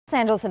Los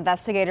Angeles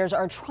investigators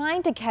are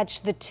trying to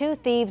catch the two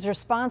thieves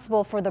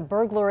responsible for the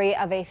burglary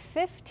of a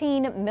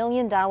 $15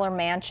 million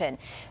mansion.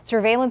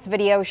 Surveillance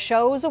video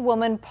shows a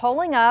woman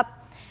pulling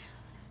up,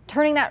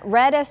 turning that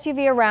red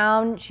SUV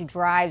around. She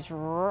drives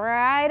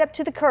right up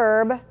to the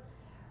curb,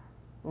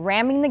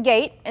 ramming the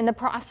gate in the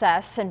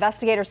process.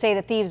 Investigators say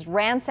the thieves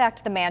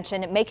ransacked the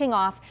mansion, making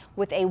off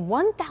with a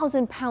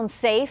 1,000-pound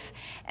safe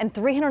and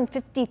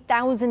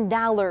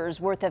 $350,000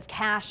 worth of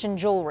cash and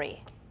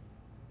jewelry.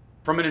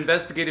 From an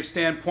investigative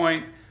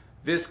standpoint,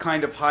 this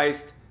kind of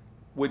heist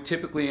would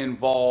typically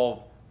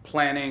involve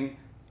planning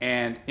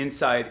and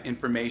inside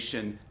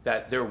information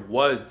that there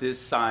was this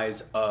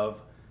size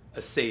of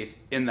a safe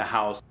in the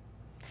house.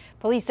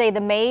 Police say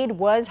the maid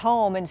was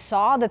home and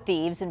saw the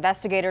thieves.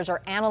 Investigators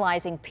are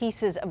analyzing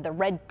pieces of the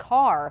red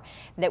car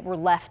that were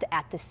left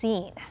at the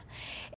scene.